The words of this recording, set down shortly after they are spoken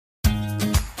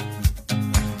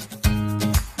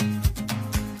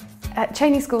At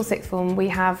Cheney School Sixth Form we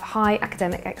have high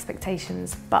academic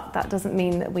expectations, but that doesn't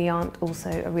mean that we aren't also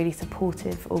a really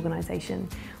supportive organisation.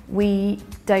 We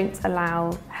don't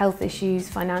allow health issues,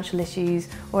 financial issues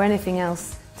or anything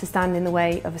else to stand in the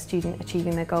way of a student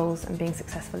achieving their goals and being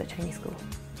successful at Cheney School.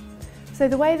 So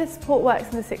the way the support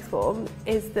works in the sixth form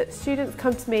is that students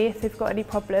come to me if they've got any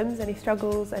problems, any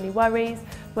struggles, any worries.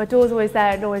 My door's always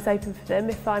there and always open for them.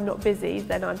 If I'm not busy,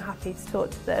 then I'm happy to talk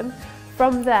to them.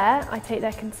 From there, I take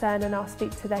their concern and I'll speak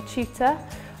to their tutor.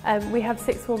 We have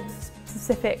sixth form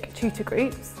specific tutor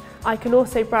groups. I can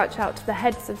also branch out to the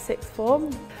heads of sixth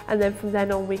form, and then from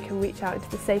then on we can reach out into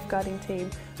the safeguarding team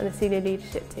and the senior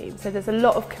leadership team. So there's a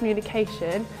lot of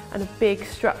communication and a big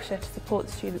structure to support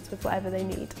the students with whatever they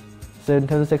need. So in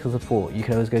terms of sixth form support, you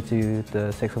can always go to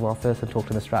the sixth form office and talk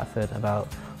to Ms Stratford about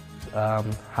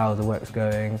how the work's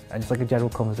going and just like a general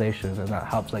conversation, and that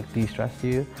helps like de-stress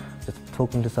you. Just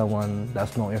talking to someone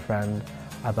that's not your friend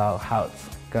about how it's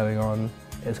going on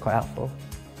is quite helpful.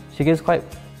 She gives quite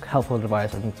helpful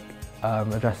advice and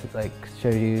addresses, like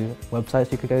shows you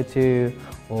websites you could go to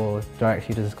or directs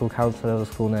you to the school counsellor or the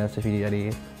school nurse if you need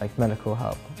any like medical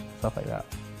help, stuff like that.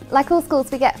 Like all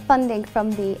schools, we get funding from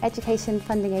the education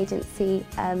funding agency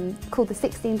called the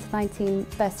 16 to 19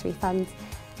 Bursary Fund,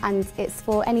 and it's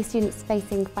for any students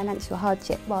facing financial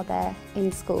hardship while they're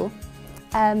in school.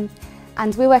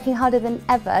 And we're working harder than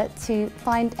ever to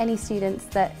find any students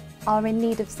that are in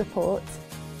need of support.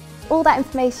 All that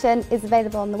information is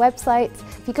available on the website.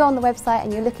 If you go on the website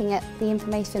and you're looking at the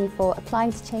information for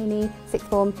applying to Cheney Sixth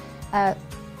Form,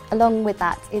 along with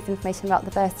that is information about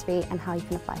the bursary and how you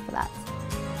can apply for that.